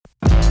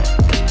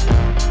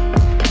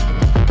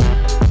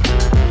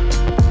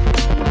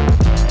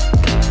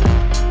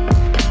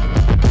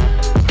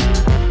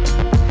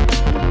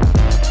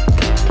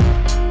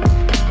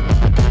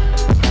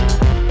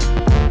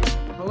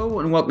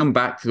welcome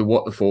back to the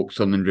What the Folk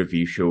Sunderland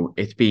Review Show.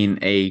 It's been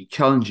a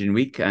challenging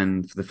week,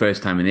 and for the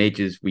first time in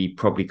ages, we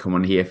probably come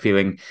on here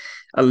feeling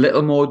a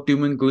little more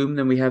doom and gloom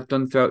than we have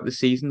done throughout the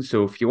season.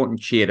 So if you want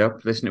to cheer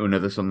up, listen to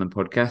another Sunderland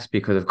podcast,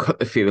 because I've got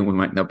the feeling we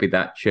might not be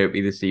that chirpy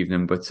this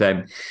evening. But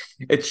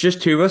it's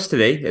just two of us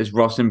today, as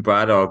Ross and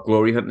Brad are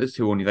glory hunters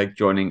who only like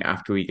joining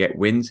after we get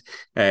wins.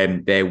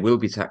 There will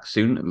be tax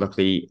soon,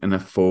 luckily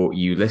enough for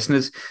you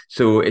listeners.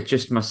 So it's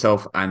just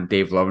myself and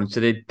Dave Lawrence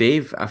today.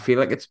 Dave, I feel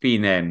like it's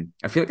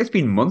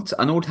been months.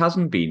 I know it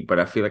hasn't been, but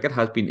I feel like it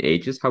has been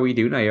ages. How are you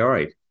doing? Are you all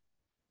right?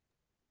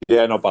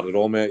 Yeah, not bad at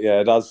all, mate. Yeah,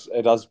 it has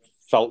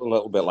felt a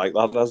little bit like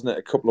that, hasn't it?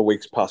 A couple of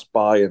weeks passed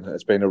by, and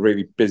it's been a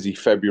really busy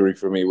February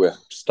for me with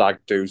stag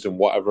do's and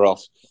whatever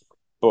else.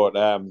 But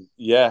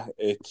yeah,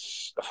 it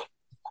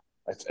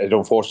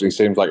unfortunately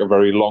seems like a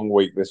very long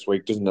week this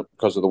week, doesn't it?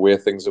 Because of the way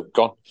things have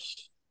gone.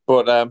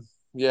 But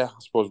yeah, I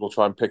suppose we'll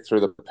try and pick through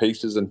the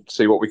pieces and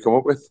see what we come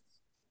up with.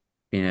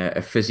 Been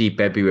a fizzy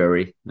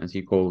February, as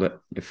you called it,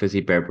 a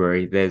fizzy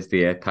February. There's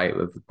the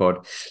title of the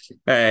pod.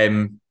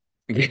 Um,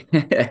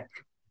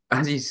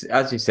 as you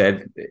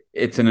said,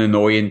 it's an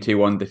annoying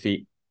 2-1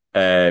 defeat.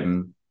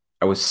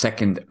 Our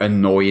second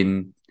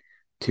annoying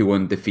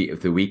 2-1 defeat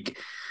of the week.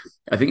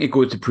 I think it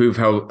goes to prove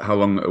how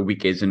long a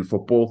week is in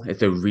football.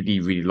 It's a really,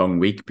 really long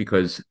week,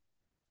 because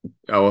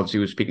I obviously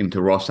was speaking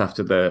to Ross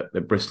after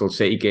the Bristol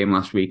City game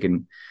last week,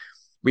 and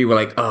we were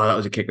like, oh, that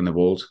was a kick in the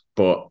balls.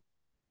 But,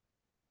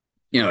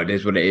 it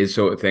is what it is,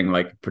 sort of thing.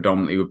 Like,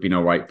 predominantly, we've been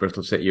all right.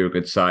 Bristol City are a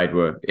good side.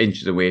 We're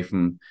inches away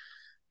from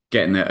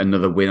getting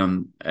another win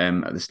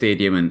on at the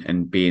stadium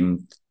and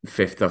being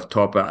fifth off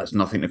top. That's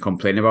nothing to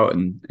complain about.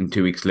 And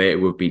 2 weeks later,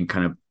 we've been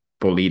kind of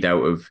bullied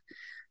out of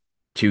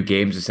two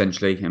games,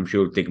 essentially. I'm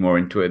sure we'll dig more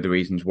into it, the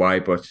reasons why,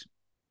 but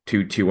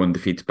 2-1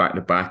 defeats back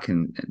to back,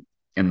 and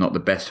not the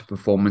best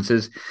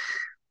performances.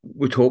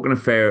 We're talking a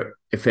fair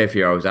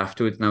few hours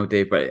afterwards now,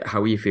 Dave, but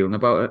how are you feeling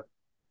about it?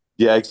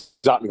 Yeah,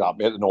 exactly that,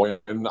 mate. Annoying.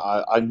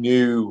 I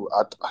knew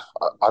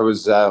I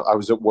was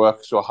at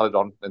work, so I had it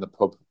on in the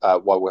pub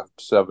while we're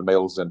serving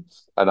meals, and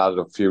I had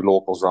a few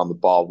locals around the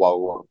bar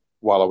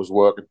while I was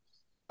working.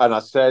 And I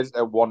said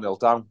at 1-0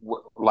 down,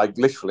 like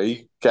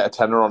literally get a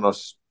tenner on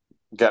us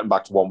getting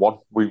back to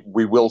 1-1.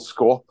 We will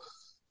score.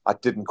 I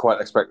didn't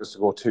quite expect us to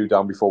go two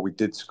down before we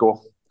did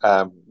score,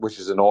 which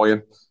is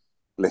annoying.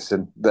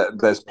 Listen,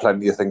 there's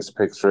plenty of things to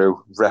pick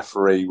through.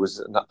 Referee was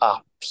an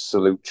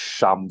absolute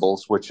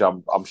shambles, which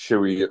I'm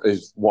sure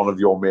is one of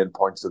your main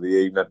points of the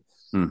evening.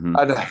 Mm-hmm.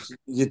 And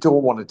you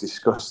don't want to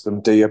discuss them,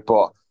 do you?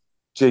 But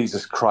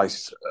Jesus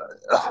Christ,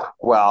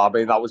 well, I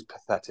mean that was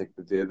pathetic.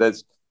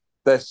 There's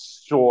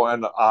so,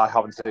 and I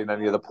haven't seen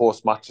any of the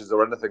post matches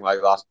or anything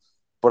like that.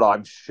 But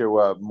I'm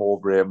sure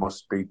Mowbray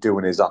must be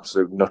doing his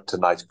absolute nut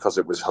tonight, because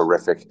it was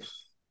horrific.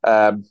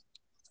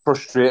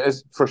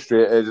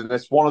 Frustrated, and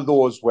it's one of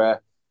those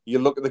where you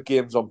look at the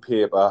games on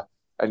paper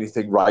and you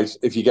think, right,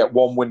 if you get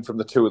one win from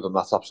the two of them,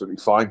 that's absolutely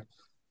fine.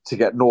 To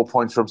get no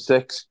points from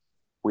six,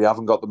 we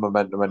haven't got the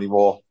momentum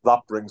anymore. That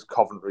brings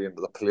Coventry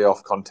into the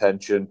playoff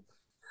contention.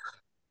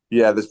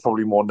 Yeah, there's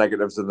probably more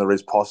negatives than there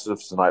is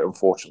positives tonight,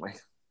 unfortunately.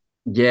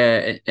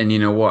 Yeah, and you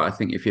know what? I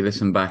think if you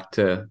listen back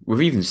to,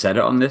 we've even said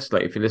it on this,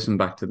 like if you listen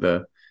back to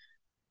the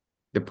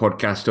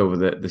podcast over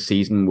the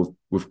season,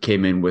 we've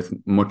came in with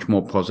much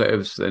more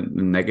positives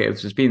than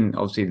negatives. There's been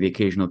obviously the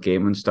occasional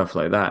game and stuff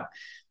like that.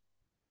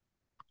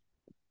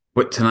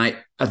 But tonight,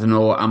 I don't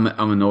know, I'm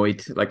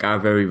annoyed. Like, I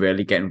very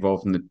rarely get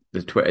involved in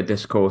the Twitter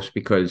discourse,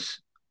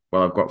 because,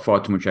 well, I've got far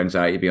too much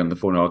anxiety to be on the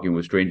phone arguing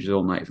with strangers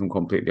all night, if I'm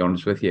completely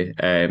honest with you.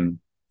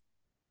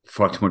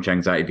 Far too much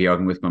anxiety to be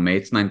arguing with my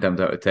mates 9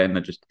 times out of 10. I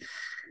just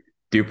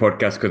do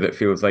podcasts because it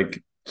feels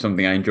like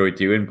something I enjoy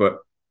doing. But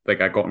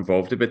like, I got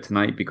involved a bit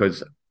tonight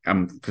because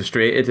I'm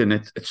frustrated, and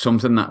it's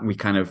something that we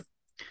kind of,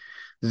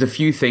 there's a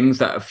few things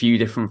that a few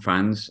different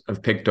fans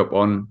have picked up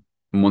on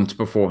months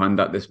beforehand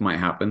that this might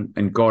happen.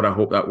 And God, I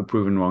hope that we're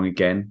proven wrong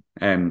again.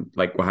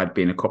 Like we had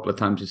been a couple of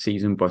times this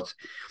season. But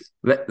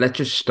let's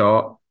just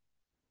start.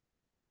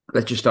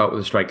 Let's just start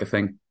with the striker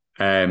thing.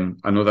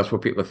 I know that's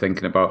what people are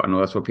thinking about. I know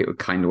that's what people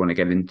kind of want to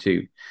get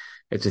into.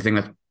 It's a thing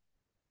that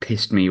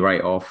pissed me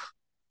right off.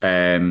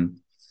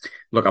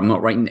 Look, I'm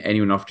not writing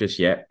anyone off just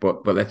yet,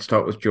 but let's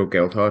start with Joe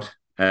Gelhardt.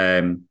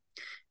 It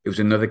was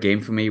another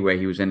game for me where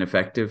he was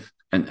ineffective,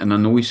 and I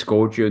know he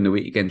scored during the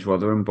week against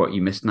Rotherham, but he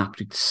missed an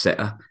absolute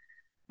sitter,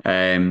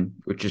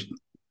 which is,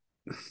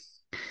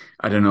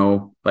 I don't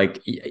know, like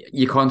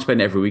you can't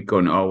spend every week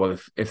going, oh well,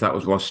 if that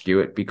was Ross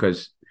Stewart,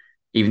 because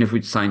even if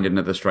we'd signed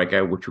another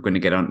striker, which we're going to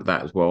get onto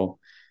that as well,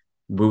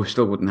 we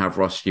still wouldn't have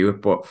Ross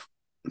Stewart. But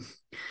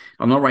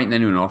I'm not writing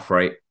anyone off,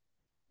 right?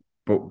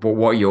 But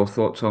what are your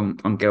thoughts on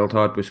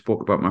Gelhardt? We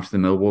spoke about him after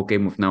the Millwall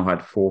game. We've now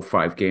had 4 or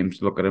 5 games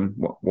to look at him.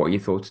 What are your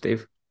thoughts,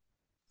 Dave?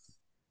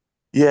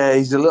 Yeah,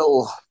 he's a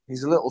little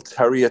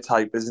terrier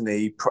type, isn't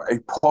he? He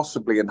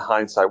possibly, in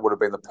hindsight, would have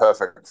been the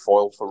perfect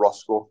foil for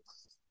Roscoe.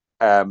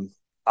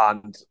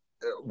 And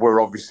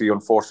we're obviously,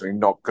 unfortunately,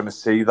 not going to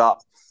see that.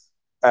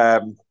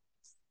 Um,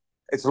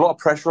 it's a lot of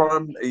pressure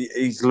on him.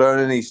 He's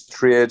learning his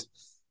trade.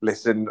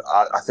 Listen,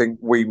 I think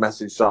we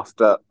messaged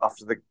after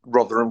the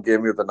Rotherham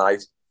game the other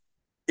night.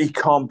 He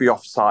can't be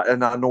offside,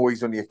 and I know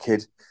he's only a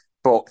kid,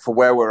 but for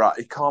where we're at,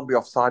 he can't be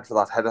offside for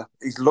that header.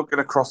 He's looking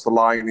across the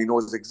line. He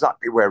knows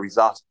exactly where he's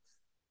at.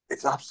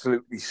 It's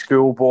absolutely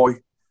schoolboy.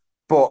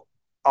 But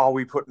are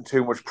we putting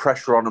too much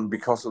pressure on him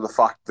because of the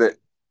fact that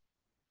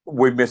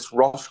we miss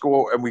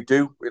Roscoe? And we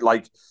do.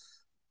 Like,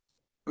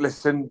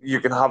 listen, you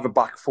can have a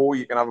back four,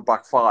 you can have a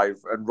back five,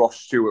 and Ross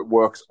Stewart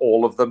works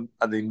all of them,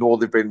 and they know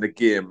they've been in the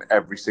game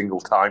every single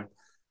time.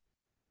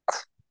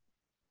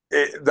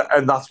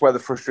 And that's where the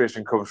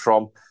frustration comes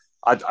from.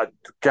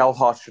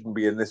 Gelhardt shouldn't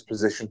be in this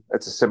position.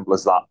 It's as simple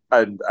as that,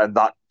 and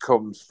that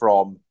comes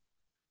from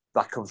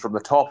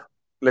the top.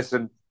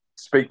 Listen,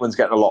 Speakman's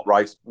getting a lot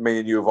right. Me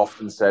and you have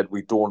often said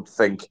we don't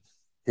think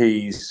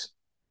he's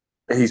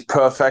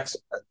perfect.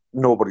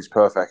 Nobody's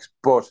perfect,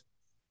 but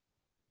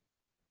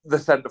the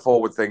centre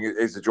forward thing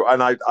is a joke,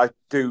 and I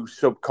do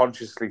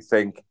subconsciously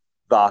think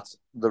that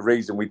the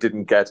reason we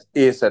didn't get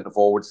a centre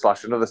forward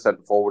 / another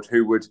centre forward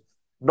who would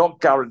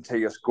not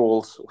guarantee us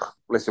goals.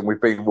 Listen,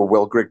 we've been with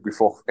Will Grigg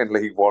before in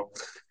League One.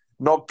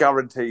 Not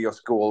guarantee us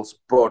goals,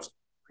 but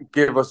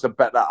give us a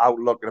better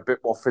outlook and a bit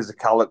more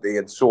physicality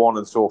and so on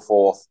and so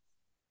forth.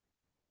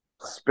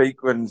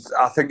 Speakman,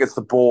 I think it's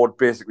the board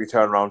basically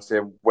turning around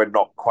saying we're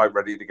not quite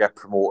ready to get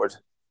promoted.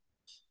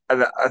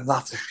 And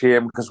that's a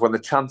shame because when the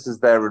chance is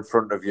there in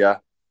front of you,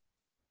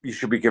 you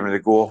should be giving it a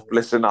go.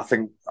 Listen, I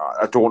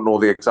don't know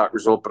the exact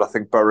result, but I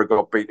think Borough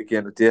got beat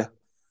again today.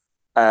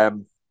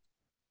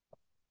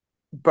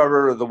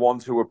 Borough are the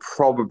ones who are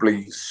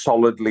probably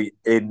solidly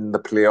in the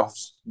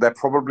playoffs. They're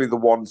probably the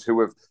ones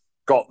who have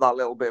got that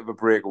little bit of a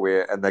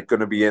breakaway and they're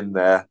going to be in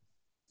there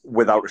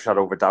without a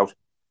shadow of a doubt.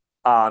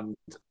 And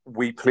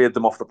we played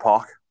them off the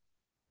park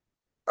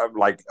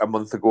like a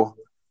month ago.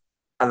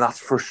 And that's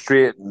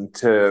frustrating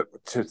to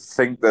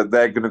think that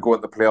they're going to go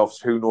in the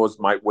playoffs. Who knows,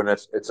 might win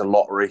it. It's a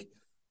lottery.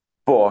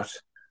 But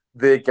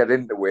they get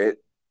into it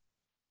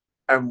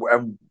and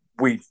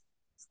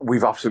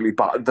we've absolutely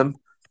battered them.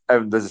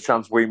 And there's a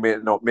chance we may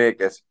not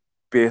make it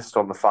based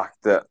on the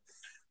fact that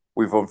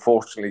we've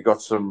unfortunately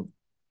got some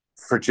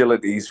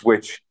fragilities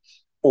which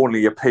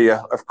only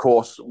appear, of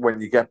course,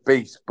 when you get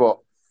beat. But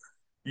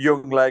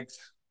young legs,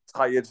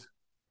 tired,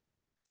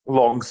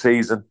 long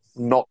season,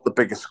 not the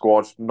biggest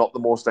squad, not the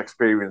most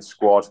experienced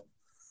squad.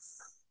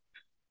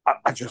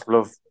 I just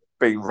love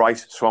being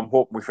right. So I'm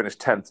hoping we finish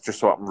 10th just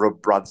so I can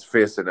rub Brad's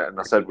face in it. And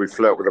I said we'd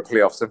flirt with the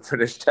playoffs and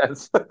finish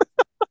 10th.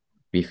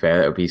 Be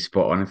fair, it would be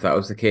spot on if that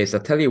was the case. I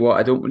tell you what,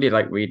 I don't really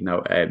like reading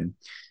out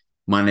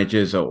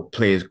managers or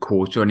players'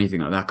 quotes or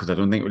anything like that because I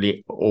don't think it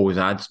really always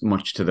adds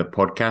much to the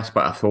podcast.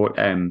 But I thought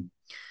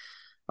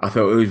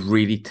it was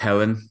really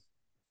telling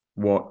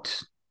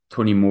what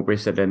Tony Mowbray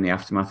said in the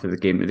aftermath of the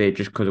game today,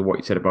 just because of what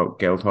he said about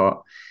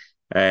Gelhardt.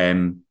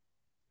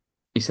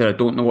 He said, "I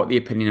don't know what the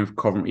opinion of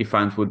Coventry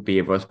fans would be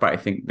of us, but I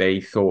think they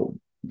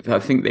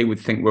would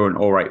think we're an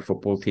all right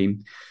football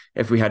team.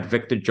 If we had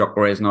Victor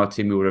Gyökeres in our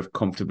team, we would have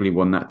comfortably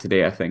won that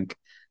today, I think.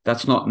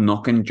 That's not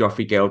knocking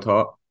Joffrey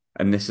Gelhardt,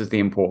 and this is the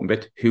important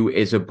bit, who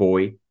is a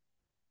boy,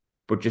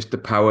 but just the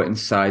power and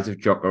size of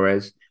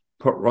Gyökeres.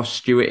 Put Ross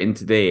Stewart in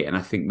today, and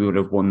I think we would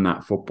have won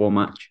that football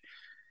match."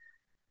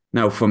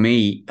 Now, for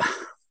me,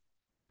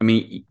 I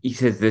mean, he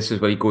says this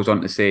is what he goes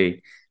on to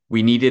say.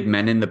 We needed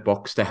men in the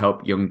box to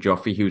help young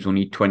Joffrey, who's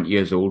only 20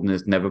 years old and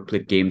has never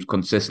played games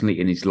consistently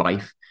in his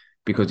life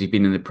because he's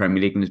been in the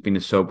Premier League and has been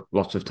a sub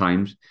lots of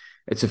times.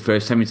 It's the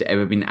first time he's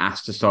ever been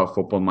asked to start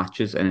football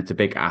matches, and it's a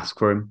big ask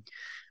for him.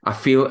 I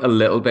feel a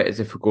little bit as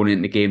if we're going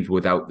into games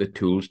without the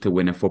tools to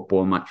win a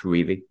football match,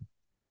 really,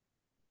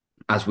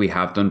 as we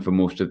have done for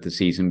most of the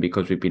season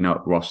because we've been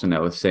out Ross and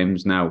Ellis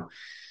Sims. Now,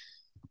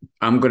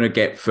 I'm going to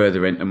get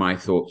further into my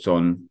thoughts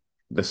on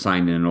the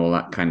signing and all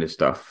that kind of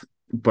stuff.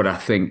 But I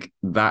think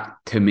that,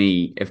 to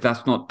me, if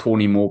that's not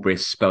Tony Mowbray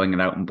spelling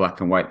it out in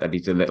black and white that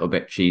he's a little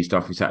bit cheesed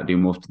off, he's had to do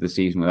most of the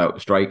season without a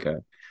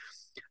striker,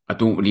 I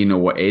don't really know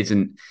what is.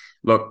 And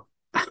look,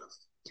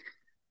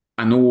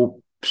 I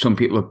know some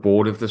people are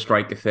bored of the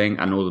striker thing.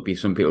 I know there'll be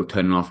some people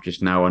turning off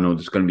just now. I know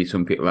there's going to be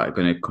some people that are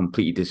going to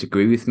completely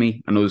disagree with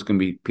me. I know there's going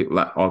to be people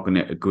that are going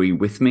to agree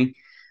with me.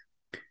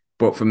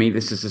 But for me,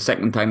 this is the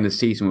second time this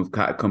season we've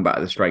had to come back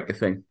to the striker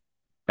thing.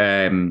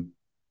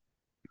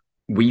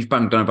 We've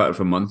banged on about it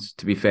for months,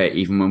 to be fair,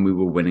 even when we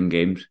were winning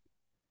games.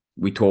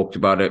 We talked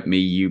about it. Me,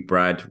 you,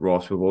 Brad,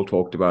 Ross, we've all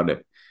talked about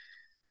it.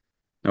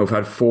 Now, we've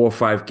had 4 or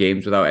 5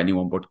 games without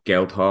anyone but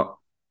Gelhardt.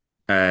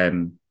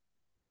 And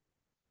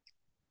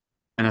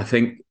I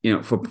think,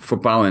 for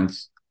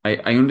balance,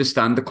 I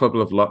understand the club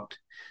have lucked.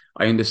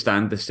 I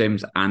understand the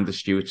Sims and the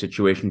Stewart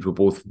situations were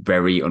both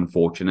very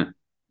unfortunate.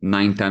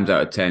 9 times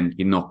out of 10,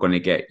 you're not going to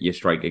get your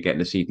striker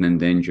getting a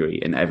season-end injury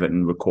and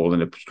Everton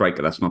recalling a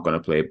striker that's not going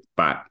to play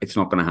back. It's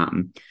not going to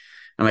happen.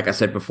 And like I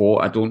said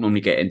before, I don't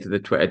normally get into the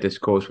Twitter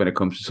discourse when it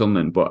comes to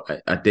Sunderland,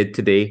 but I did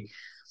today.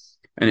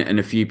 And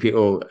a few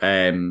people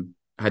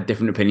had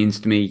different opinions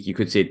to me. You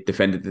could say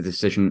defended the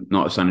decision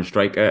not to sign a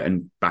striker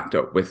and backed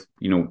up with,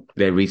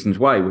 their reasons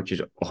why, which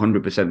is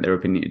 100% their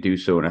opinion to do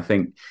so. And I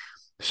think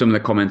some of the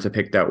comments I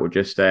picked out were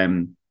just,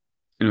 the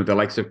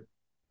likes of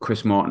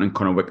Chris Martin and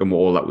Connor Wickham were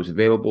all that was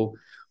available.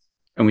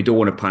 And we don't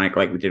want to panic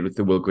like we did with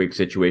the Will Grigg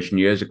situation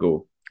years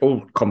ago.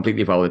 All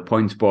completely valid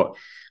points, but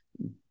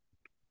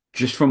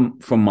just from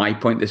my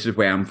point, this is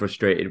where I'm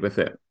frustrated with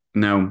it.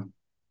 Now,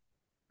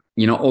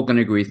 you're not all going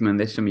to agree with me on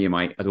this. Some of you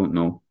might. I don't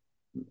know.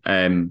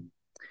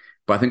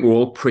 But I think we're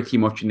all pretty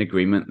much in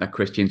agreement that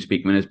Christian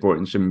Speakman has brought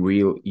in some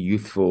real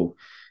youthful,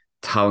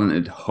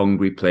 talented,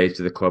 hungry players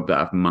to the club that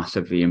have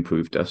massively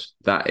improved us.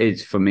 That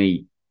is, for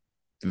me,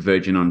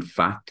 verging on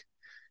fact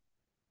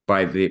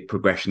by the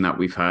progression that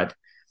we've had.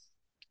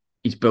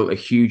 He's built a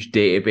huge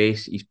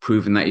database. He's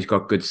proven that he's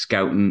got good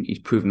scouting. He's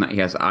proven that he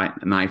has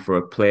an eye for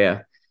a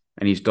player.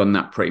 And he's done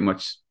that pretty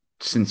much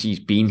since he's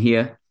been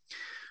here.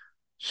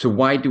 So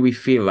why do we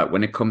feel that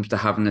when it comes to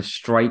having a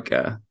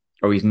striker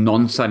or his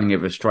non-signing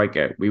of a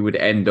striker, we would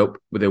end up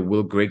with a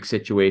Will Grigg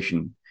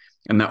situation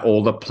and that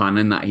all the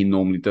planning that he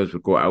normally does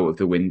would go out of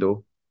the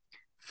window?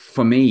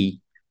 For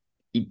me,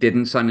 he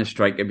didn't sign a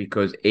striker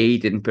because A, he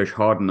didn't push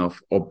hard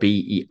enough, or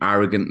B, he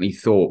arrogantly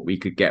thought we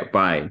could get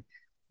by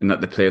and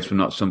that the players were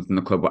not something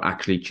the club were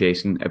actually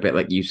chasing, a bit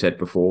like you said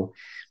before.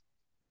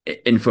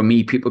 And for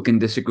me, people can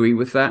disagree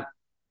with that,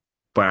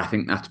 but I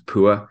think that's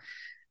poor.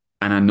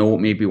 And I know it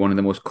may be one of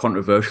the most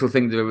controversial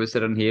things I've ever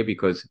said on here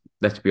because,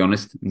 let's be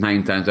honest,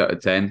 9 times out of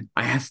 10,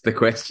 I ask the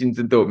questions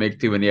and don't make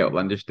too many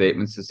outlandish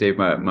statements to save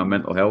my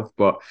mental health.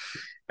 But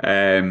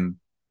I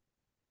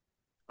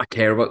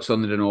care about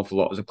Sunderland an awful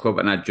lot as a club,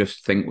 and I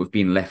just think we've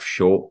been left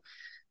short.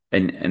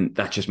 And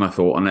that's just my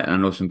thought on it. And I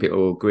know some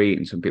people agree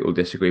and some people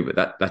disagree,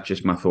 but that's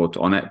just my thoughts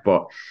on it.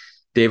 But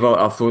Dave,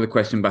 I'll throw the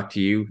question back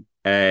to you.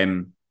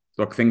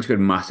 Look, things could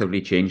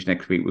massively change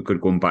next week. We could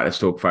go back to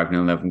Stoke 5-0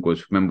 11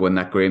 goals. Remember when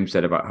that Graham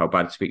said about how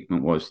bad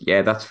Speakman was?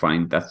 Yeah, that's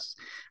fine.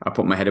 I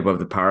put my head above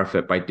the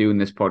parapet by doing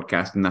this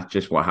podcast, and that's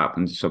just what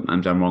happens.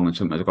 Sometimes I'm wrong and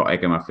sometimes I've got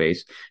egg in my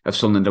face. If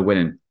Sunderland are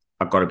winning,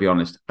 I've got to be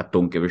honest, I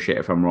don't give a shit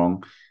if I'm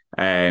wrong.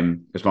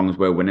 As long as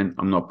we're winning,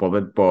 I'm not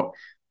bothered. But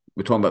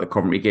we're talking about the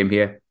Coventry game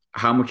here.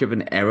 How much of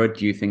an error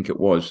do you think it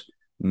was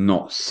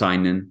not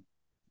signing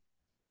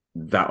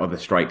that other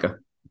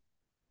striker?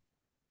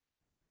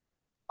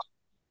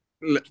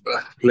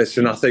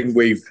 Listen, I think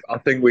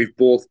we've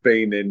both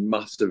been in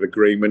massive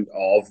agreement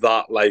of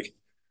that. Like,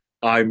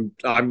 I'm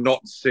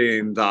not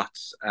saying that.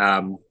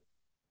 I'm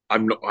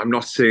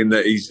not saying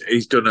that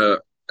he's done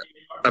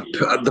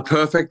the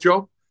perfect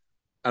job,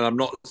 and I'm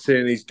not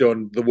saying he's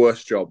done the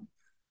worst job.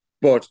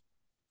 But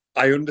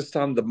I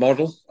understand the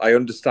model. I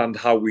understand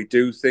how we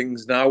do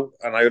things now,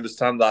 and I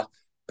understand that.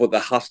 But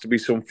there has to be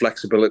some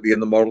flexibility in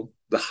the model.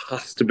 There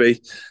has to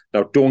be.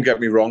 Now, don't get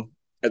me wrong.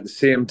 At the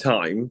same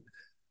time,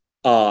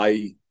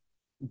 I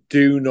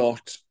do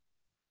not.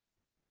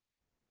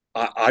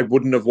 I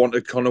wouldn't have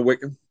wanted Connor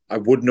Wickham. I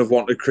wouldn't have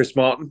wanted Chris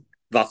Martin.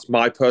 That's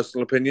my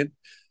personal opinion.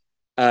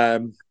 I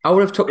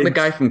would have took the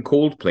guy from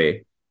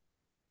Coldplay.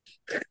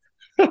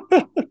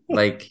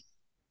 Like,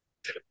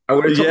 I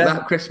would have took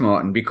that Chris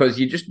Martin because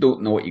you just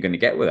don't know what you're going to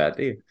get with that,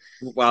 do you?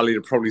 Well, he'd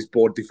have probably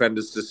bored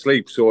defenders to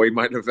sleep, so he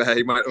might have had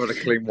a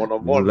clean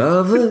one-on-one.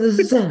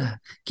 Lovers,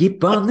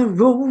 keep on the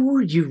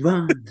road you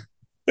run.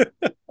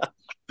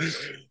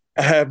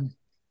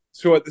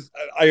 So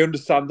I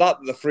understand that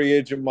the free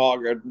agent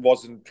market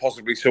wasn't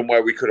possibly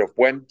somewhere we could have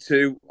went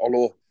to,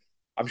 although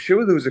I'm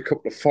sure there was a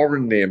couple of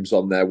foreign names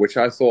on there, which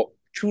I thought,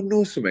 do you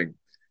know something?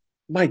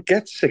 Might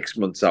get 6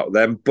 months out of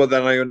them, but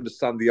then I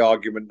understand the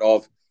argument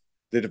of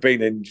they'd have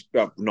been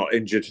not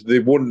injured. They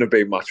wouldn't have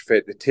been match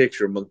fit. It takes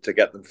you a month to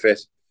get them fit.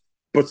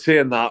 But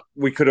saying that,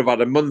 we could have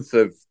had a month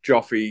of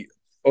Joffrey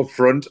up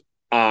front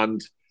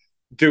and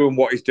doing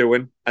what he's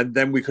doing, and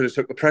then we could have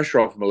took the pressure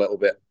off him a little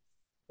bit.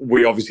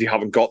 We obviously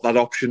haven't got that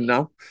option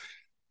now.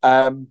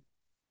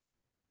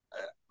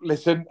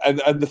 Listen,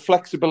 and the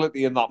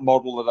flexibility in that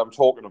model that I'm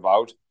talking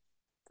about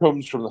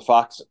comes from the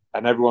fact,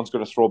 and everyone's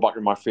going to throw back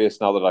in my face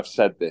now that I've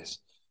said this,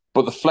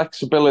 but the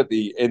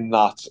flexibility in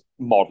that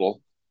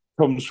model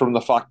comes from the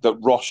fact that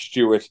Ross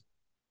Stewart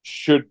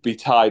should be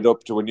tied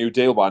up to a new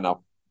deal by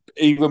now.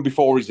 Even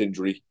before his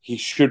injury, he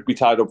should be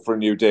tied up for a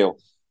new deal.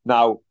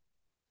 Now,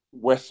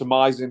 we're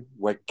surmising,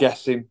 we're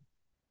guessing.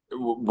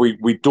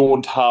 We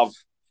don't have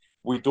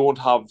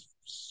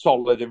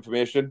solid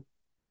information.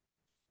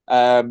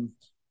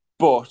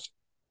 But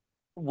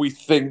we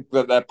think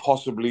that they're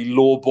possibly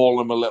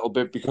lowballing him a little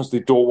bit because they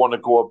don't want to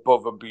go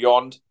above and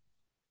beyond.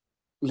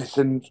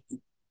 Listen,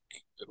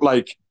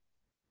 like,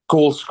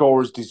 goal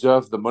scorers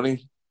deserve the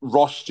money.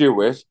 Ross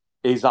Stewart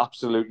is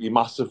absolutely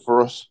massive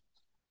for us.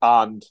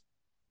 And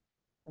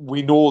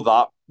we know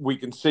that. We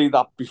can see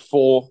that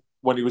before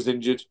when he was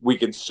injured. We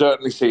can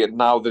certainly see it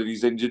now that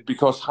he's injured,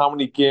 because how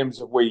many games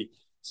have we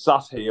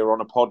sat here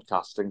on a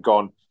podcast and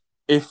gone,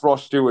 if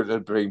Ross Stewart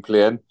had been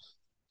playing,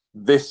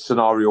 this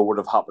scenario would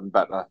have happened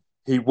better.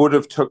 He would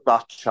have took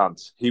that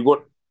chance. He would,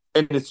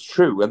 and it's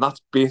true, and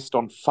that's based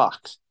on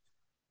facts.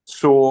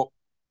 So,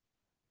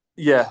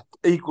 yeah,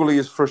 equally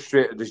as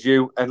frustrated as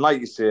you. And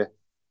like you say,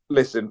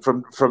 listen,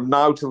 from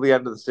now till the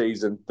end of the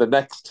season, the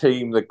next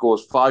team that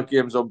goes 5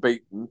 games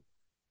unbeaten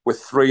with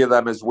 3 of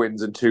them as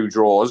wins and 2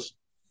 draws,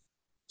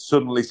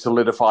 suddenly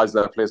solidifies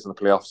their place in the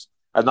playoffs.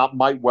 And that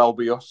might well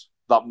be us.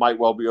 That might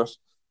well be us.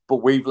 But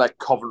we've let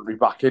Coventry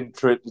back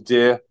into it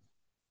today.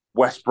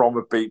 West Brom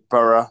have beat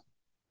Borough.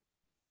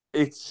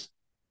 It's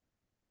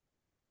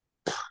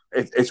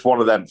one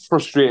of them.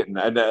 Frustrating.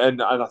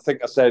 And I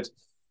think I said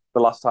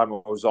the last time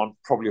I was on,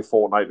 probably a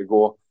fortnight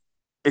ago,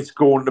 it's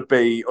going to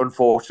be,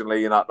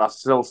 unfortunately, and I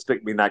still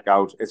stick my neck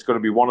out, it's going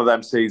to be one of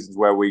them seasons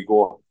where we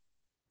go,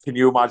 can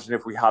you imagine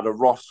if we had a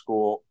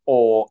Roscoe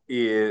or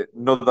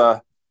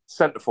another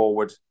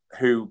centre-forward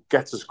who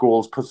gets us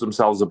goals, puts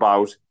themselves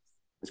about?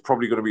 It's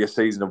probably going to be a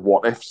season of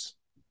what-ifs.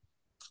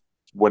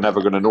 We're never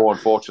going to know,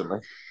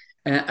 unfortunately.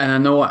 And I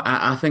know,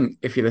 I think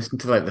if you listen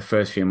to like the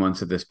first few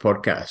months of this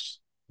podcast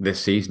this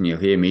season, you'll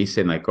hear me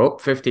saying like, oh,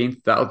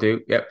 15th, that'll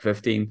do. Yep,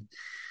 15th.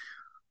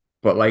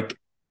 But like,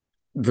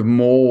 the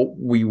more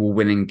we were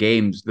winning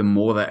games, the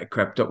more that it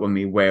crept up on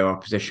me where our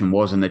position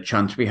was and the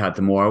chance we had,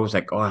 the more I was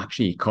like, oh,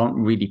 actually, you can't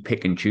really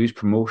pick and choose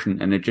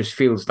promotion. And it just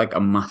feels like a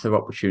massive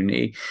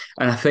opportunity.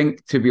 And I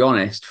think, to be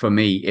honest, for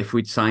me, if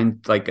we'd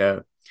signed like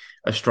a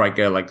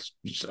striker, like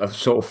a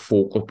sort of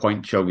focal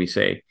point, shall we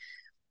say,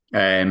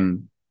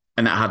 and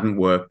that hadn't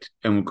worked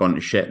and we'd gone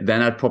to shit,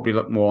 then I'd probably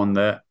look more on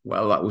the,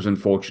 well, that was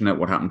unfortunate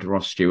what happened to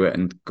Ross Stewart.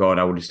 And God,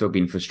 I would have still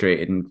been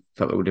frustrated and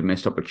felt I would have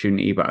missed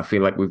opportunity. But I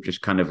feel like we've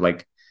just kind of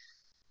like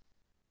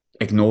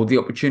ignored the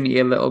opportunity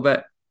a little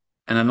bit.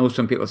 And I know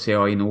some people say,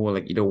 oh,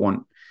 like you don't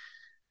want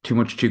too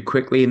much too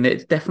quickly. And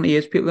it definitely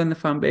is people in the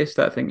fan base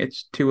that think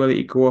it's too early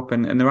to go up.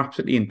 And they're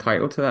absolutely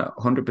entitled to that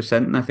 100%.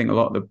 And I think a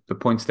lot of the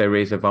points they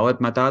raise are valid.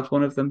 My dad's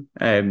one of them.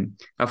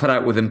 I've had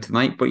out with him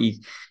tonight, but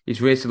he's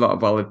raised a lot of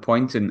valid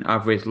points. And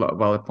I've raised a lot of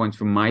valid points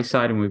from my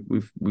side. And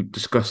we've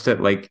discussed it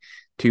like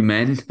two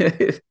men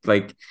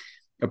like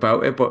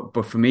about it.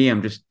 But for me, I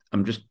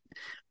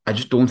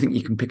just don't think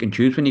you can pick and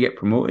choose when you get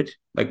promoted.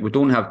 Like, we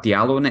don't have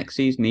Diallo next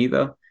season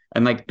either.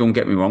 And, like, don't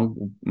get me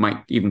wrong,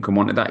 might even come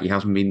on to that. He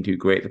hasn't been too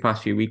great the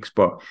past few weeks,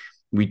 but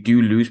we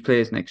do lose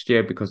players next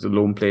year because the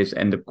loan players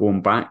end up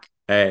going back,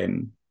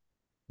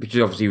 which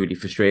is obviously really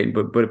frustrating.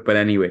 But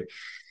anyway,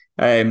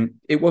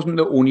 it wasn't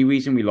the only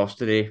reason we lost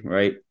today,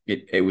 right?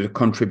 It was a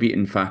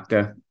contributing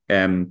factor.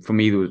 For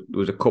me, there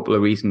was a couple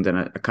of reasons, and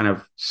I kind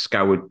of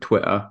scoured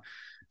Twitter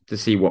to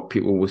see what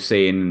people were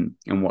saying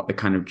and what the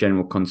kind of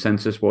general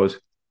consensus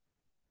was.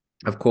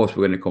 Of course,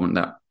 we're going to comment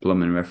that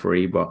blooming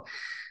referee, but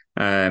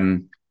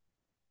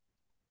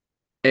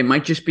it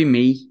might just be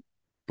me,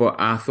 but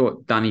I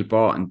thought Danny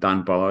Bart and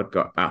Dan Ballard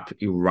got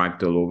absolutely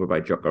ragged all over by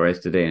Gyökeres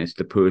today, and it's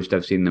the poorest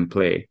I've seen them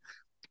play.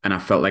 And I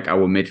felt like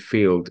our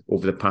midfield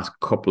over the past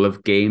couple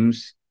of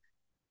games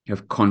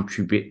have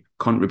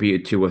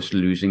contributed to us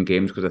losing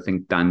games, because I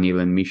think Daniel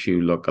and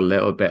Mishu look a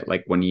little bit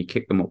like when you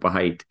kick them up a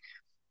height,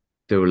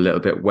 they're a little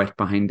bit wet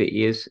behind the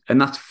ears. And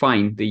that's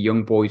fine. The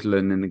young boys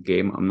learning the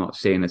game. I'm not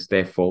saying it's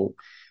their fault.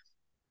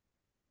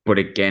 But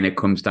again, it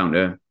comes down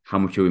to how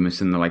much are we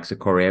missing the likes of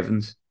Corey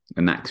Evans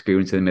and that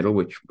experience in the middle,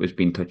 which was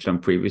being touched on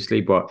previously.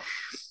 But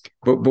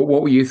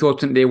what were your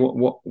thoughts on today?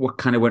 What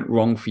kind of went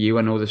wrong for you?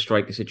 I know the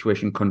striker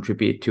situation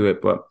contributed to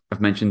it, but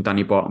I've mentioned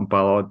Danny Bart and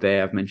Ballard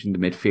there. I've mentioned the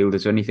midfield.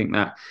 Is there anything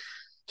that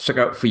stuck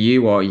out for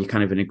you, or are you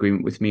kind of in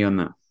agreement with me on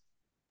that?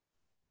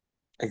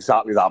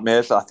 Exactly that,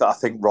 mate. I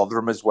think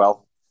Rotherham as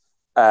well.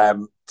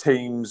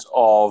 Teams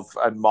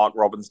and Mark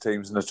Robins'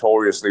 teams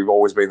notoriously have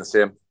always been the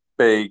same.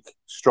 Big,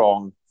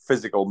 strong,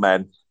 physical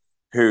men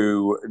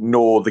who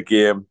know the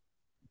game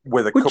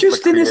with a We're couple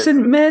just of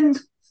innocent men.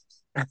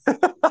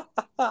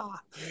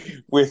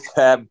 with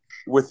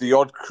the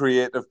odd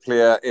creative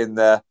player in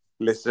there.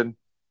 Listen,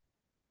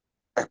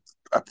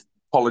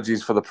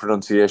 apologies for the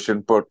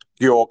pronunciation, but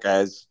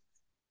Gyökeres,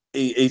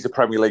 he's a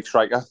Premier League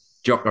striker.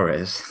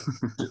 Gyökeres.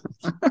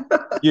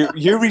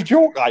 Yuri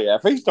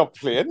Gyökeres, he stopped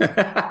playing.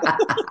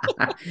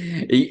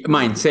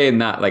 Mind saying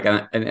that, like,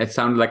 and it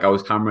sounded like I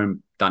was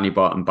hammering Danny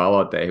Bart and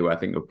Ballard there, who I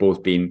think have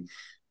both been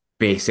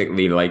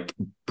basically like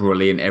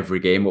brilliant every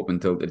game up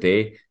until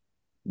today.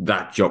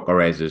 That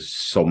Gyökeres is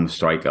some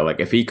striker. Like,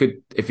 if he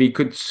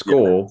could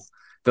score. Yeah.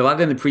 The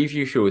lad in the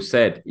preview show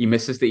said he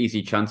misses the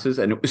easy chances,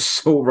 and it was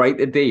so right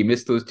today. He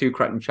missed those two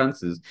cracking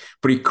chances,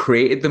 but he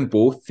created them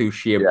both through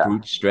sheer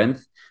brute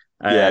strength.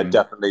 Yeah,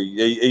 definitely.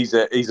 He's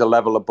a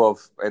level above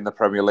in the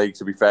Premier League.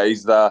 To be fair,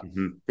 he's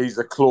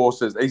the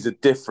closest. He's a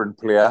different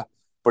player,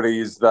 but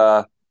he's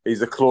the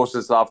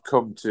closest I've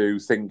come to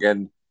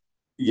thinking.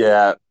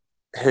 Yeah,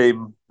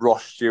 him,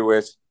 Ross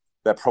Stewart,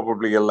 they're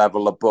probably a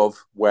level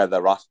above where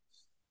they're at.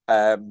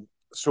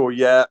 So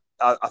yeah,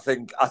 I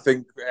think I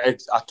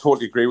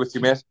totally agree with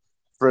you, mate.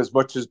 For as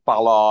much as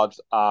Ballard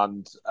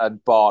and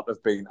Bart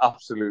have been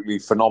absolutely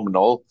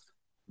phenomenal,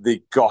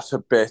 they got a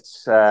bit.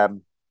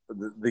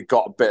 They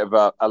got a bit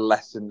of a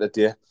lesson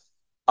today,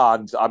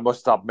 and I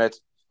must admit,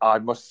 I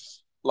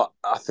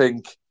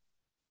think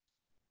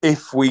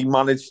if we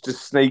manage to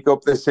sneak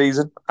up this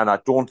season, and I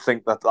don't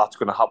think that that's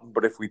going to happen,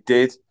 but if we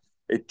did,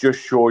 it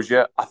just shows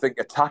you. I think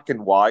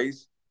attacking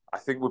wise, I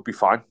think we'd be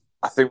fine.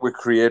 I think we'd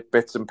create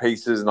bits and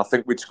pieces, and I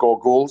think we'd score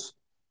goals.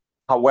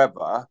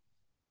 However,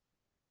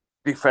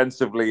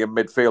 defensively and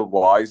midfield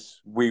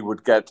wise, we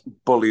would get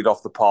bullied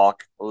off the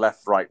park,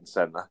 left, right, and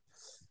centre.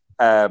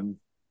 And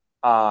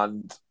I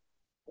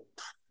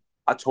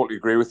totally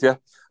agree with you.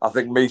 I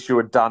think Mishu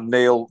and Dan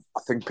Neil,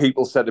 I think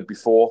people said it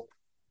before,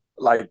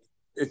 like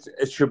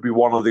it should be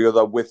one or the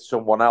other with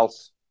someone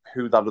else.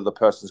 Who that other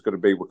person is going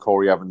to be with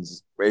Corey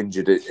Evans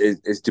injured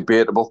is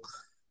debatable.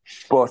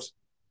 But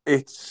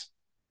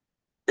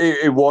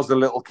it was a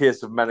little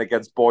case of men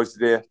against boys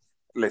today.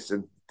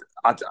 Listen,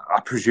 I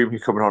presume you're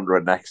coming on to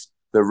it next.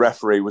 The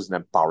referee was an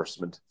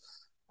embarrassment.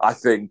 I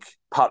think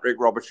Patrick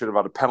Roberts should have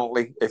had a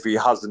penalty if he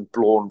hasn't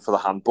blown for the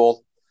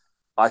handball.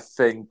 I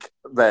think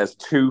there's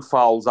 2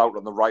 fouls out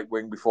on the right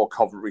wing before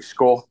Coventry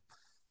score.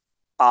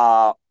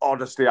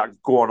 Honestly, I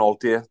could go on all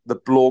day. The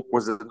bloke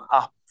was an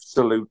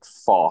absolute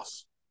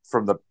farce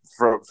from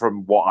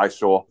what I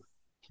saw,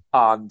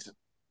 and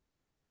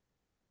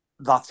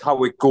that's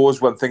how it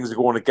goes when things are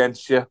going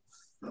against you.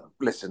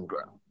 Listen,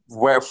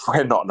 we're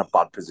not in a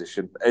bad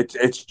position.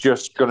 It's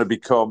just going to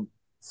become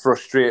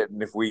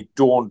frustrating if we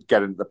don't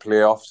get into the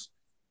playoffs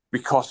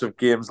because of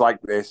games like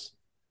this.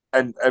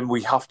 And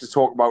we have to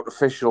talk about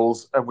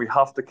officials and we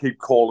have to keep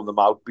calling them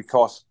out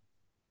because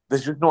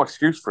there's just no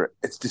excuse for it.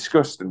 It's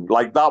disgusting.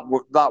 Like that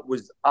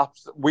was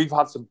we've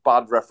had some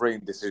bad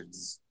refereeing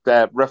decisions,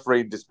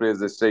 refereeing displays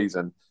this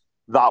season.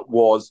 That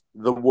was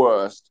the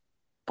worst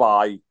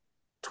by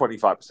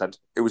 25%.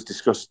 It was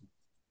disgusting.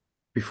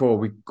 Before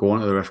we go on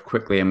to the ref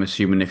quickly, I'm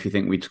assuming if you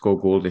think we'd score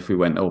goals if we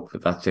went up,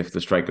 that's if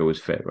the striker was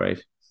fit,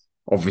 right?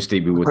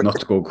 Obviously, we would not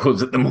score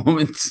goals at the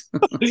moment.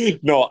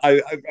 No,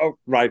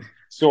 right.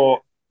 So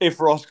if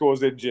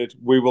Roscoe's injured,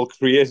 we will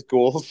create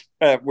goals.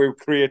 We'll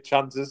create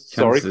chances.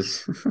 Sorry.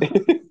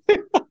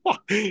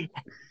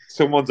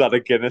 Someone's had a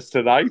Guinness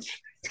tonight.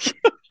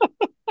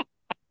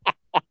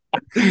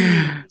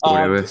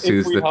 Whatever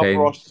soothes the pain.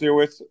 Ross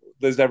Stewart,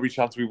 there's every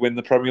chance we win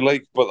the Premier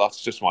League, but that's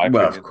just my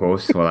opinion. Well, of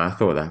course. Well, I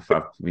thought that.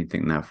 I've been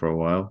thinking that for a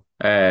while.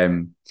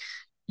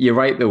 You're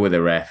right, though, with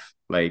the ref.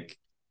 Like,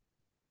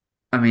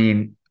 I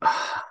mean,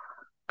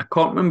 I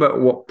can't remember at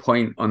what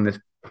point on this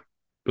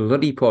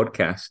bloody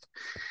podcast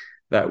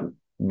that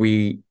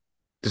we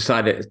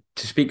decided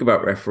to speak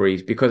about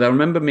referees, because I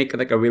remember making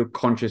like a real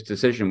conscious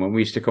decision when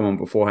we used to come on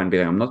beforehand and be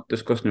like, I'm not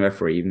discussing a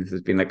referee, even if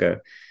there's been like a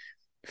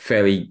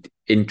fairly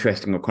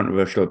interesting or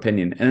controversial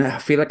opinion. And I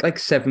feel like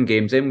 7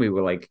 games in, we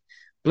were like,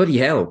 bloody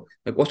hell,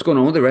 like what's going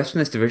on with the rest in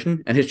this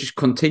division? And it's just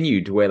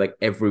continued where like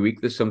every week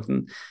there's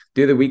something.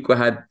 The other week we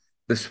had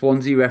the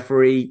Swansea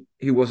referee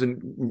who was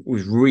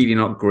really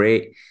not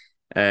great.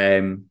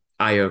 I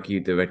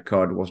argued the red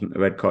card wasn't a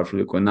red card for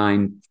Luke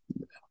 9.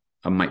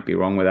 I might be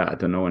wrong with that. I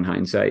don't know in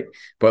hindsight.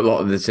 But a lot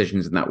of the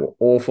decisions in that were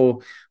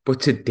awful. But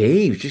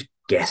today he was just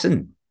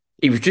guessing.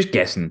 He was just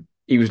guessing.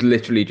 He was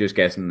literally just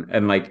guessing.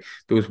 And like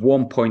there was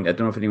one point, I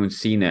don't know if anyone's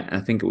seen it.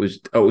 I think it was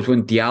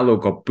when Diallo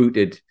got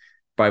booted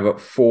by about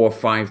 4 or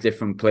 5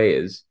 different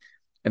players.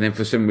 And then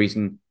for some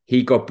reason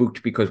he got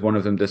booked because one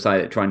of them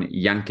decided to try and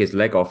yank his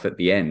leg off at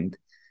the end.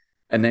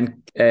 And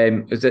then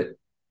is it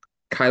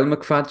Kyle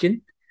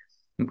McFadden?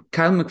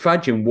 Kyle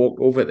McFadden walked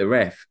over at the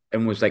ref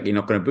and was like, you're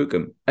not going to book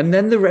him. And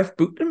then the ref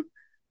booked him.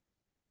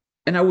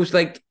 And I was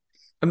like,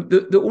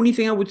 the only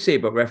thing I would say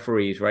about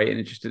referees, right, and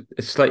it's just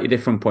a slightly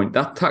different point,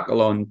 that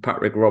tackle on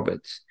Patrick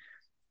Roberts,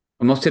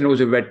 I'm not saying it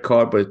was a red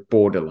card, but it's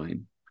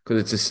borderline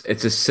because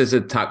it's a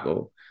scissored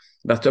tackle.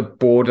 That's a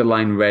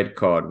borderline red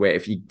card where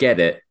if you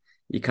get it,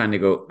 you kind of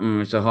go,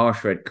 it's a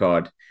harsh red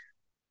card,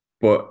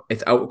 but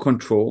it's out of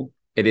control.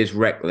 It is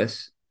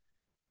reckless.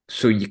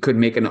 So you could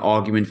make an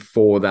argument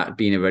for that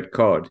being a red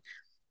card,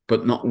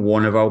 but not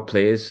one of our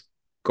players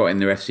got in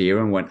the ref's ear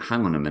and went,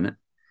 hang on a minute.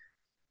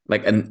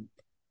 Like, and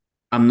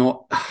I'm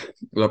not,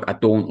 look, I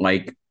don't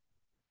like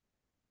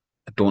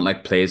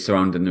players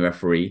surrounding the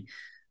referee,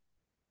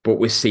 but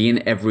we're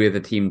seeing every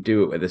other team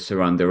do it where they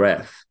surround the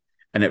ref.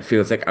 And it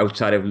feels like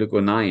outside of Lugo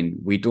 9,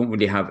 we don't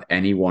really have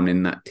anyone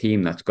in that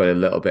team that's got a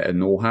little bit of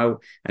know-how,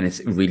 and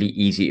it's really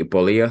easy to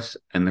bully us.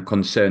 And the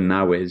concern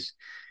now is,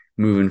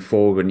 moving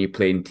forward when you're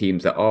playing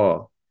teams that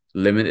are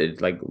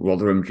limited, like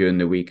Rotherham during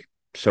the week.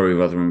 Sorry,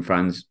 Rotherham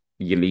fans,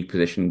 your league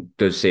position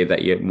does say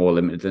that you're more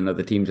limited than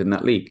other teams in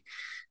that league.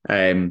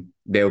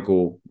 They'll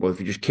go, well, if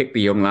you just kick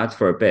the young lads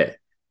for a bit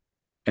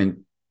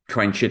and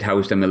try and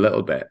shithouse them a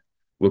little bit,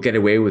 we'll get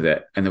away with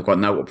it. And they've got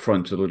now up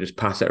front, so they'll just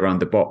pass it around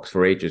the box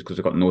for ages because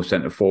they've got no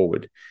centre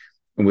forward.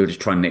 And we'll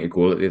just try and make a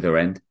goal at the other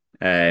end.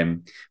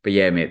 But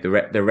yeah, mate, the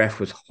ref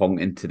was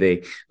honking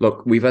today.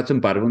 Look, we've had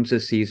some bad ones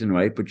this season,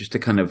 right? But just to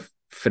kind of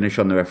finish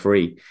on the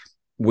referee,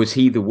 was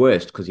he the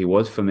worst? Because he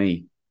was for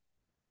me.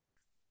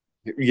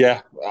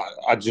 Yeah,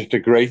 I just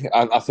agree.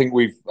 I think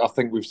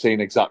we've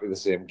seen exactly the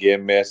same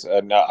game, mate.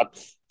 And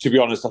to be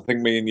honest, I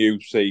think me and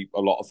you see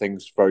a lot of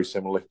things very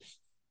similarly.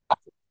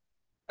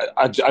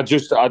 I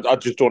just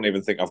don't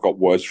even think I've got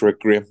words for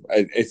it, Graham.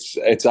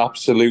 It's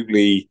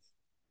absolutely,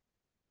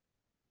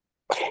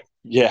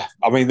 yeah.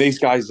 I mean, these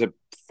guys are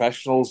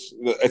professionals.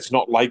 It's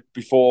not like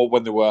before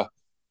when they were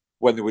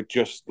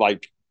just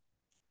like,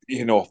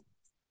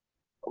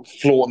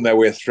 floating their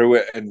way through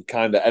it and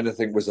kind of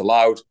anything was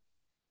allowed.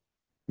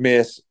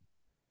 Mate,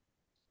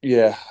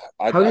 Yeah,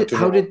 I don't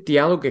How know. did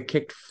Diallo get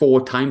kicked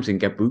 4 times and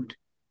get booked?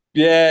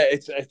 Yeah,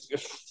 it's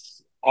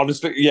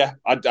honestly, yeah,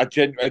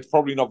 it's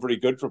probably not very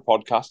good for a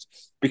podcast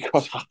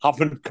because I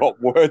haven't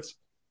got words,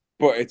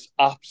 but it's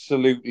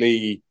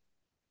absolutely.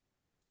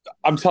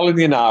 I'm telling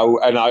you now,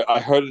 and I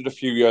heard it a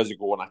few years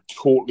ago, and I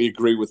totally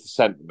agree with the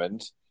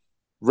sentiment.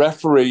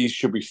 Referees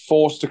should be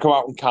forced to come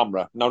out on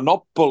camera. Now,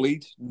 not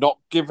bullied, not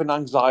given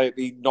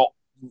anxiety, not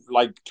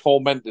like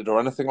tormented or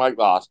anything like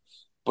that,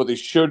 but they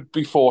should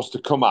be forced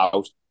to come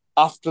out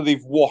after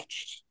they've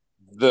watched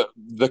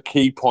the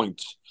key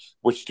points.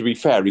 Which, to be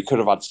fair, he could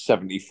have had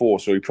 74,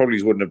 so he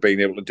probably wouldn't have been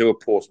able to do a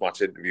post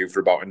match interview for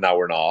about an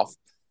hour and a half.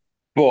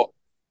 But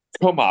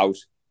come out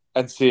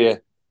and say,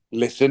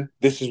 listen,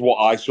 this is what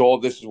I saw,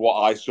 this is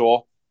what I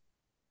saw.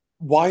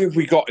 Why have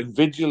we got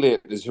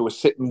invigilators who are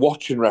sitting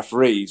watching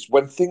referees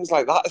when things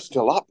like that are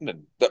still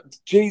happening?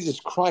 Jesus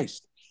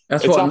Christ,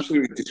 That's it's what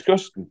absolutely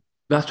disgusting.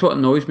 that's what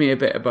annoys me a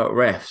bit about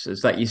refs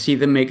is that you see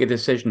them make a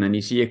decision and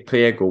you see a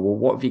player go, well,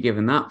 what have you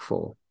given that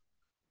for?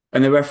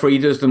 And the referee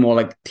does the more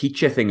like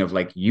teacher thing of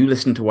like, you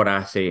listen to what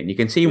I say, and you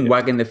can see him Yeah.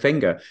 wagging the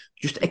finger.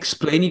 Just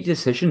explain your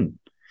decision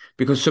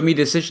because some of your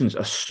decisions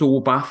are so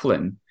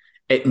baffling.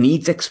 It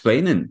needs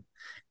explaining.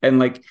 And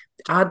like,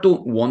 I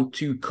don't want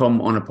to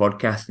come on a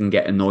podcast and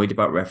get annoyed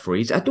about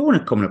referees. I don't want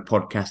to come on a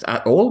podcast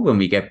at all when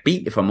we get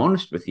beat, if I'm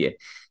honest with you.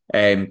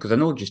 Because I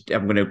know just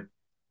I'm going to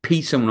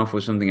pee someone off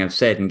with something I've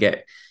said and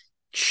get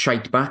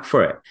shite back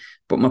for it.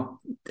 But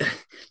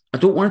I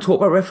don't want to talk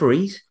about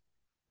referees.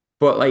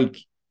 But like,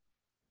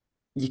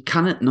 you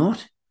cannot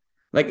not.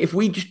 Like, if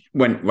we just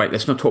went, right,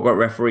 let's not talk about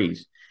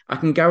referees, I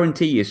can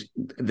guarantee you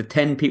the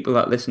 10 people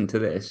that listen to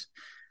this,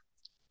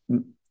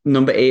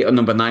 number 8 or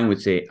number 9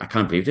 would say, I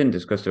can't believe they didn't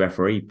discuss the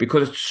referee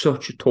because it's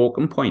such a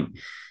talking point.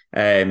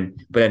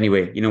 But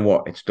anyway, you know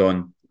what? It's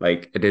done.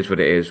 Like, it is what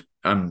it is.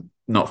 I'm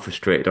not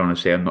frustrated,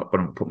 honestly. I'm not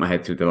going to put my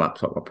head through the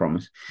laptop, I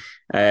promise.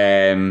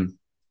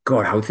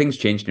 God, how things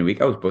changed in a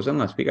week. I was buzzing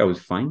last week. I was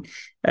fine.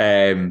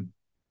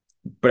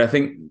 But I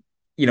think,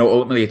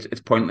 ultimately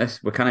it's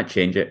pointless. We cannot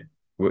change it.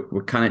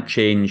 We cannot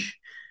change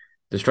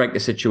the striker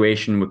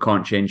situation. We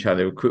can't change how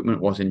the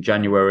recruitment was in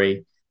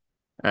January.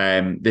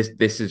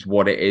 This is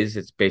what it is.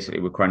 It's basically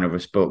we're crying over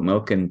spilt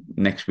milk. And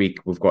next week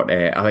we've got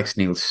Alex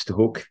Neil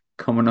Stoke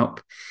coming up.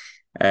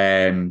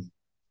 Can't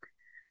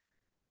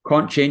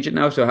change it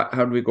now. So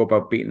how do we go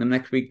about beating them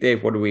next week,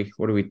 Dave? What do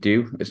we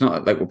do? It's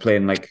not like we're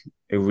playing like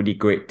a really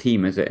great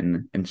team, is it?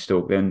 In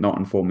Stoke, they're not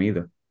in form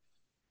either.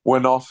 We're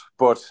not,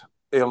 but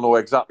he'll know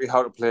exactly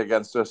how to play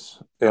against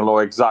us. He'll know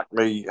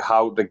exactly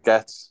how to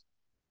get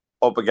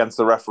up against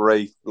the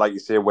referee. Like you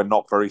say, we're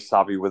not very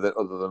savvy with it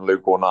other than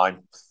Luke O'Nien.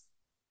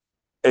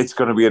 It's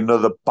going to be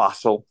another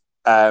battle.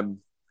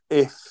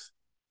 If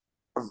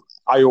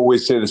I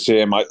always say the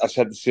same, I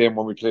said the same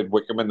when we played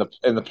Wickham in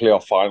the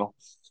playoff final,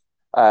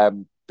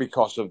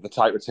 because of the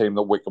type of team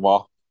that Wickham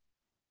are.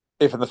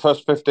 If in the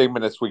first 15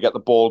 minutes we get the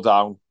ball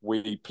down,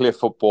 we play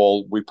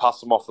football, we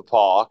pass them off the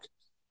park,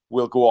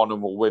 we'll go on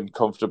and we'll win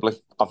comfortably.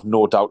 I've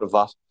no doubt of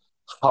that.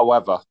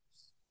 However,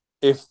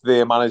 if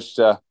they manage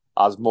to,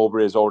 as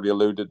Mowbray has already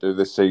alluded to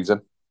this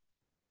season,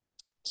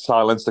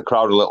 silence the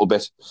crowd a little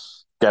bit,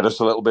 get us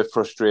a little bit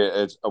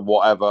frustrated and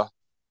whatever,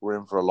 we're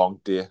in for a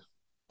long day.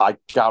 I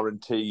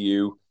guarantee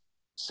you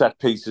set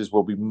pieces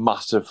will be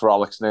massive for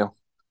Alex Neil,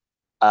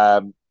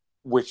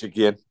 which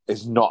again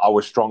is not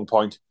our strong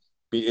point.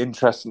 Be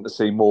interesting to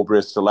see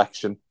Mowbray's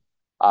selection.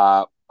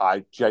 I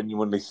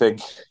genuinely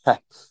think,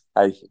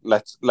 hey,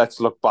 let's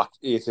look back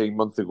 18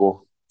 months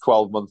ago,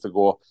 12 months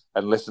ago,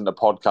 and listen to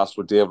podcasts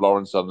with Dave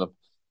Lawrence on them.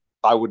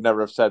 I would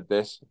never have said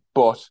this,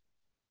 but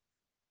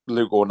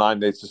Luke O'Nien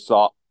needs to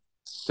start.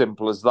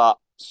 Simple as that.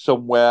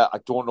 Somewhere, I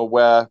don't know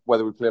where,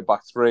 whether we play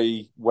back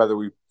three, whether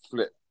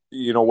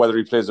whether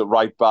he plays at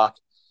right back,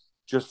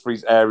 just for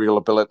his aerial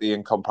ability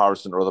in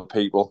comparison to other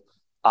people,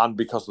 and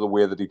because of the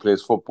way that he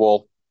plays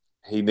football,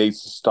 he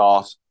needs to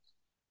start.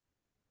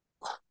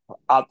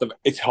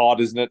 It's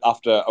hard, isn't it?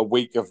 After a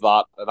week of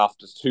that, and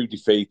after 2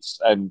 defeats,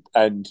 and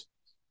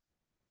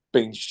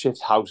being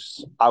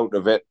shithouse out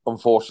of it,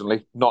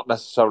 unfortunately, not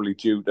necessarily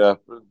due to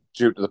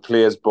the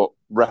players, but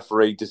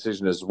referee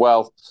decision as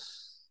well.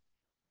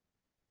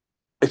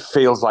 It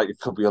feels like it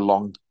could be a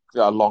long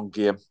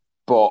game,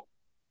 but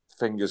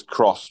fingers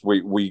crossed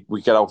we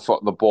get our foot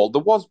on the ball.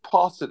 There was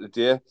parts of the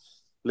day.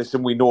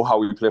 Listen, we know how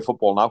we play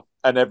football now,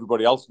 and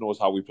everybody else knows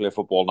how we play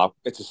football now.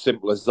 It's as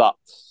simple as that.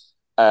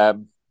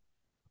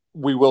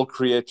 We will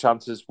create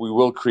chances. We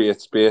will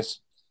create space.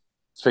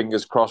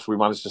 Fingers crossed we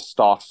manage to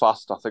start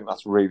fast. I think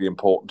that's really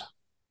important.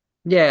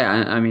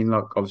 Yeah, I mean,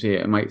 look, obviously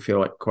it might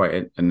feel like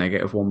quite a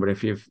negative one, but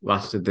if you've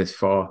lasted this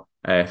far,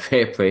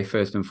 fair play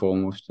first and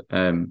foremost.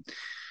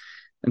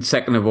 And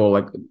second of all,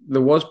 like there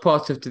was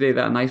parts of today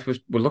that are nice. We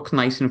looked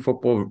nice in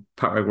football.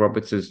 Patrick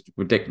Roberts is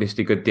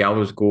ridiculously good.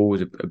 Diallo's goal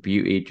was a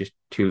beauty, just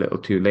too little,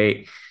 too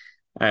late.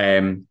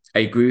 I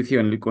agree with you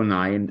on Luke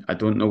O'Nien. I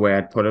don't know where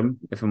I'd put him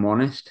if I'm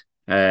honest,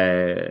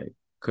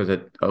 because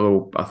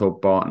although I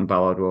thought Bart and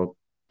Ballard were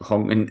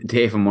honking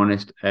today, if I'm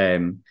honest.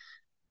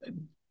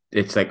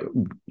 it's like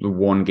the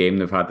one game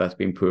they've had that's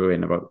been poor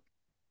in about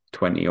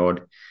 20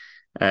 odd.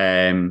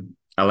 I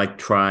like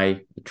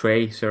Trey,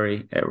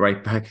 sorry, at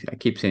right back. I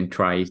keep saying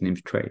Trey, his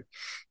name's Trey.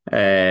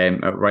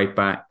 At right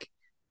back.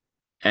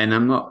 And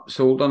I'm not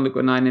sold on Luke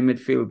O'Nien in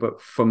midfield,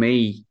 but for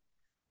me,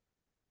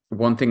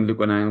 one thing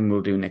Luke O'Nien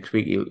will do next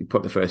week, he'll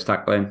put the first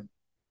tackle in.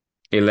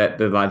 He'll let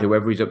the lad,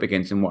 whoever he's up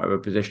against in whatever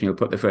position, he'll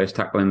put the first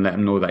tackle in, let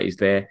him know that he's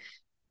there.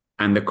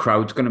 And the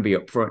crowd's going to be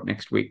up for it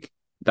next week.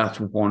 That's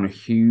one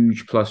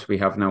huge plus we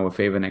have in our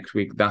favour next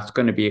week. That's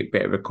going to be a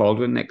bit of a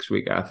cauldron next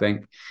week, I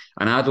think.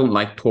 And I don't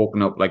like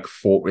talking up like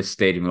Fortress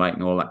Stadium, like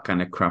and all that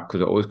kind of crap,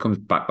 because it always comes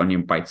back on you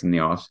and bites in the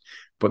arse.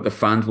 But the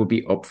fans will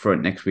be up for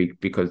it next week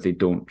because they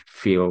don't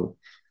feel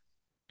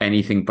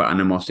anything but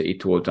animosity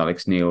towards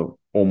Alex Neil.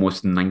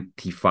 Almost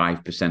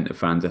 95% of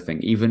fans, I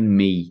think. Even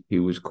me,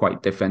 who was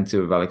quite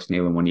defensive of Alex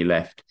Neil when he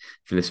left,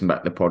 if you listen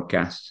back to the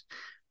podcast,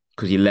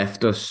 because he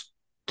left us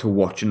to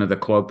watch another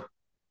club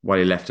while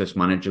he left us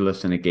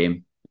managerless in a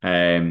game.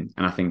 And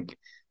I think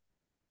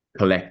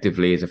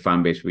collectively as a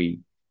fan base, we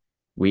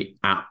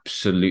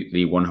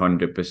absolutely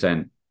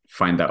 100%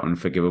 find that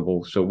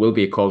unforgivable. So it will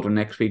be a cauldron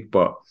next week.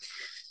 But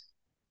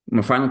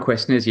my final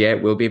question is, yeah,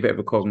 it will be a bit of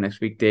a cauldron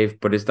next week, Dave.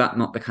 But is that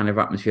not the kind of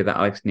atmosphere that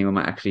Alex Neil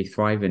might actually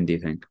thrive in, do you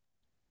think?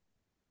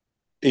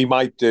 He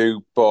might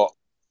do, but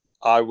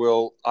I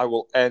will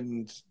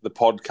end the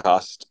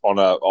podcast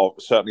or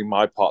certainly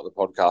my part of the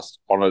podcast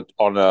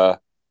on a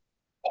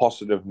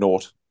positive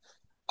note.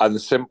 And the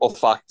simple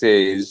fact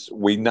is,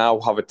 we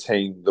now have a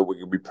team that we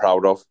can be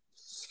proud of.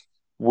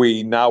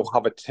 We now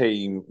have a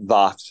team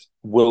that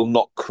will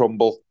not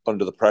crumble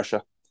under the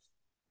pressure.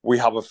 We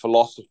have a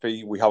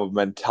philosophy, we have a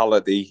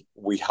mentality,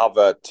 we have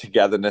a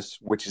togetherness,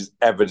 which is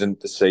evident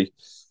to see.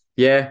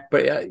 Yeah,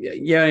 but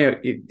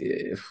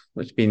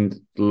it's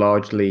been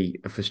largely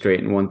a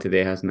frustrating one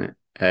today, hasn't it?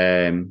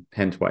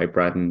 Hence why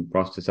Brad and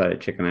Ross decided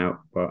to chicken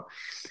out. But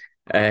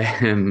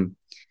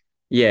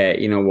yeah,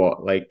 you know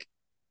what? Like,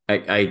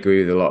 I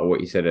agree with a lot of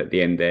what you said at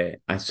the end there.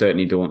 I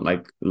certainly don't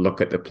like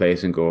look at the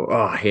players and go,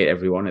 "Oh, I hate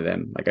every one of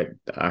them." Like,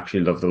 I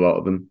actually loved a lot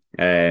of them.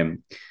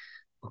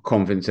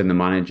 Confidence in the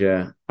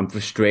manager. I'm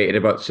frustrated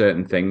about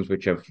certain things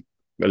which I've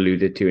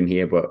alluded to in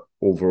here, but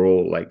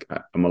overall, like,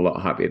 I'm a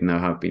lot happier than I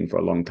have been for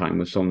a long time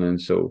with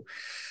Sunderland. So,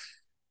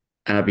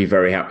 and I'd be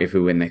very happy if we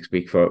win next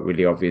week for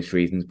really obvious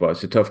reasons. But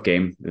it's a tough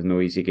game. There's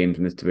no easy games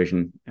in this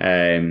division,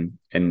 and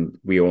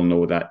we all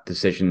know that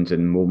decisions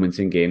and moments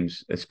in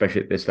games,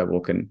 especially at this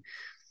level, can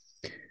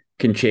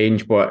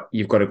change, but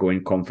you've got to go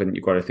in confident.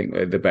 You've got to think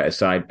the better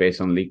side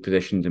based on league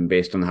positions and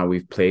based on how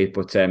we've played.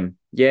 But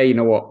yeah, you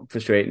know what?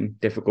 Frustrating,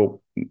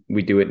 difficult.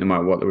 We do it no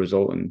matter what the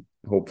result, and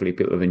hopefully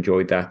people have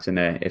enjoyed that. And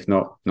if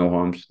not, no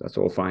harms. That's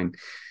all fine.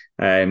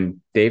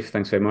 Dave,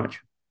 thanks very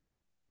much.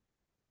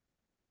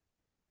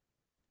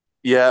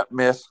 Yeah,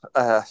 mate.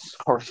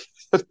 Sorry.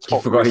 You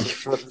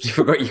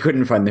forgot you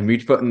couldn't find the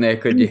mute button there,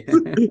 could you?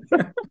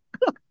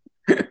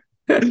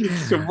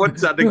 So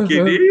what's that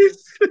again?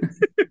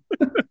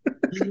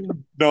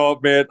 No,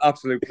 mate,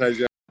 absolute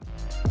pleasure.